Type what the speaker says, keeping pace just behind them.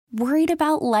Worried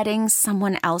about letting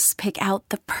someone else pick out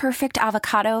the perfect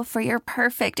avocado for your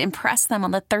perfect impress them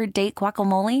on the third date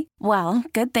guacamole? Well,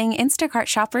 good thing Instacart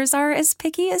shoppers are as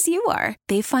picky as you are.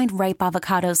 They find ripe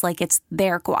avocados like it's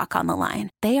their guac on the line.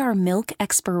 They are milk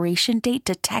expiration date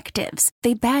detectives.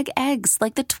 They bag eggs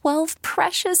like the 12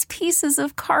 precious pieces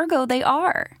of cargo they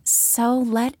are. So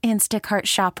let Instacart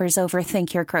shoppers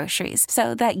overthink your groceries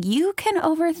so that you can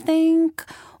overthink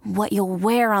what you'll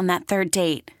wear on that third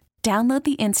date. Download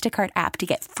the Instacart app to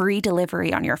get free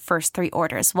delivery on your first 3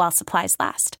 orders while supplies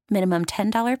last. Minimum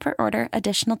 $10 per order.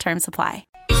 Additional terms apply.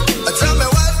 Tell me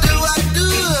what do I do?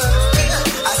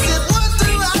 I said, what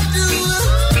do I do?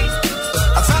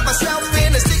 I found myself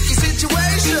in a sticky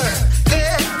situation.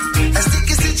 Yeah, a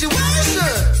sticky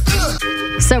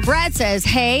situation. So Brad says,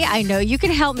 hey, I know you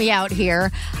can help me out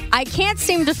here. I can't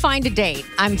seem to find a date.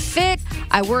 I'm fit,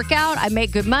 I work out, I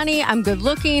make good money, I'm good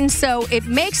looking, so it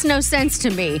makes no sense to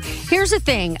me. Here's the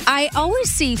thing. I always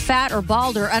see fat or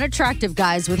bald or unattractive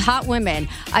guys with hot women.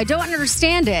 I don't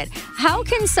understand it. How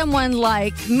can someone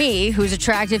like me, who's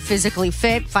attractive, physically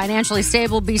fit, financially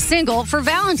stable, be single for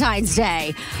Valentine's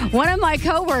Day? One of my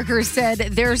coworkers said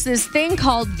there's this thing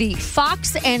called the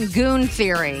Fox and Goon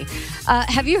theory.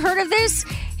 Have you heard of this?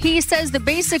 He says that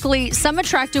basically some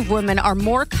attractive women are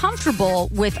more comfortable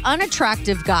with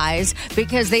unattractive guys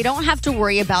because they don't have to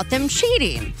worry about them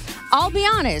cheating. I'll be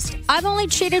honest, I've only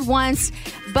cheated once,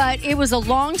 but it was a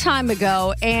long time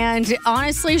ago, and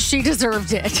honestly, she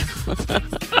deserved it.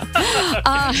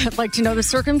 I'd like to know the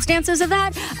circumstances of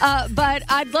that, but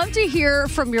I'd love to hear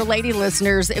from your lady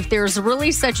listeners if there's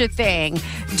really such a thing.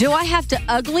 Do I have to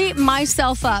ugly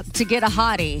myself up to get a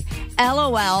hottie?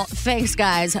 LOL. Thanks,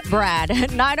 guys. Brad,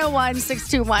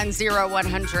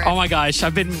 901-621-0100. Oh my gosh, I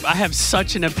have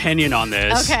such an opinion on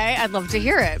this. Okay, I'd love to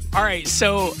hear it. All right,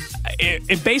 so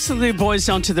it basically boils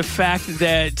down to the fact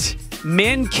that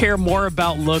men care more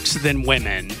about looks than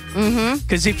women.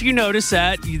 Because if you notice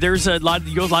that, there's a lot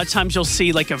of times you'll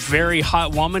see like a very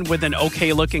hot woman with an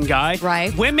okay looking guy.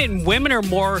 Right. Women are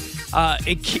more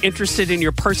interested in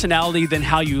your personality than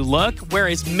how you look,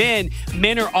 whereas men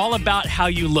are all about how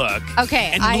you look.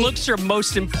 Okay. And looks are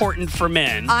most important for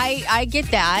men. I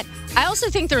get that. I also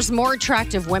think there's more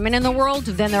attractive women in the world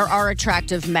than there are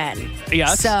attractive men.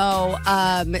 Yes. So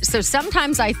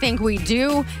sometimes I think we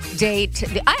do date.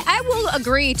 I will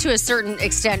agree to a certain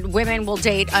extent. Women will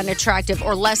date unattractive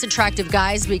or less attractive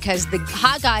guys because the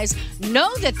hot guys know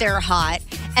that they're hot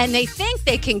and they think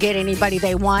they can get anybody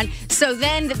they want. So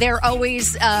then they're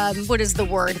always,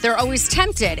 They're always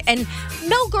tempted. And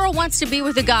no girl wants to be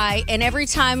with a guy, and every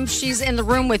time she's in the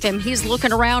room with him, he's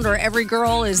looking around, or every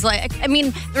girl is like, I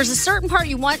mean, there's a certain part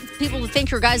you want people to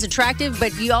think your guy's attractive,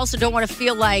 but you also don't want to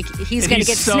feel like he's going to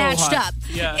get so snatched hot. up.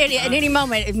 Yeah. At any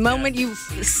moment. The moment you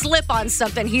slip on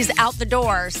something, he's out the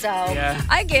door. So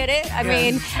I get it. I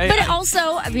mean,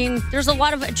 there's a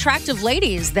lot of attractive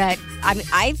ladies that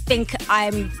I think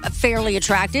I'm fairly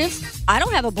attractive. I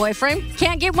don't have a boyfriend.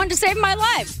 Can't get one to save my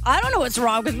life. I don't know what's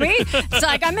wrong with me. It's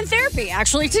like I'm in therapy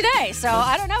actually today. So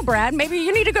I don't know, Brad. Maybe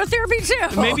you need to go therapy too.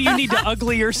 Maybe you need to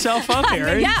ugly yourself up,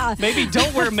 Erin. Yeah. Maybe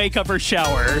don't wear makeup or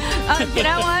shower. You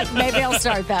know what? Maybe I'll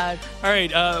start that. All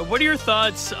right. What are your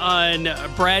thoughts on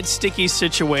Brad's sticky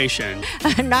situation?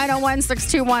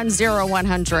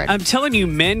 901-621-0100. I'm telling you,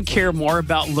 men care more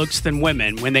about looks than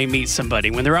women when they meet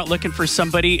somebody. When they're out looking for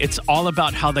somebody, it's all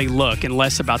about how they look and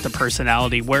less about the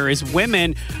personality. Whereas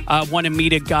women want to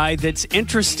meet a guy that's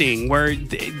interesting, where,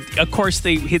 of course,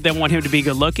 they want him to be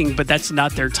good looking, but that's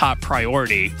not their top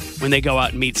priority when they go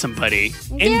out and meet somebody.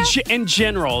 Yeah. In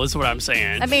general, is what I'm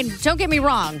saying. I mean, don't get me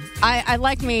wrong. I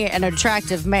like me an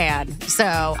attractive man,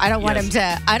 so I don't want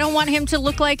I don't want him to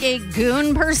look like a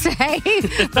goon per se,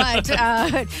 but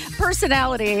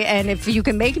personality, and if you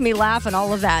can make me laugh and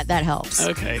all of that, that helps.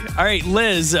 Okay. All right,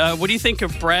 Liz, what do you think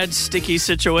of Brad's sticky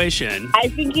situation? I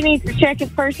think he needs to check his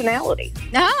personality.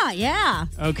 Ah, yeah.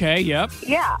 Okay, yep.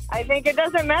 Yeah, I think it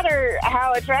doesn't matter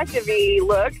how attractive he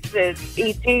looks.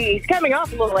 He's coming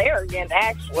off a little arrogant,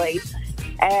 actually.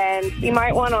 And he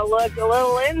might want to look a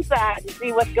little inside to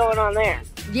see what's going on there.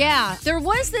 Yeah, there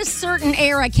was this certain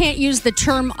air, I can't use the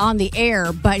term on the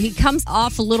air, but he comes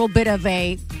off a little bit of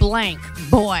a blank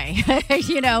boy.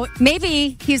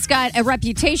 Maybe he's got a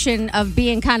reputation of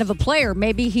being kind of a player.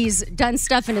 Maybe he's done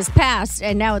stuff in his past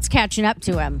and now it's catching up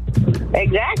to him.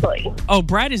 Exactly. Oh,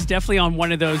 Brad is definitely on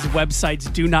one of those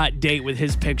websites, Do Not Date, with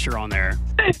his picture on there.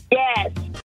 Yes.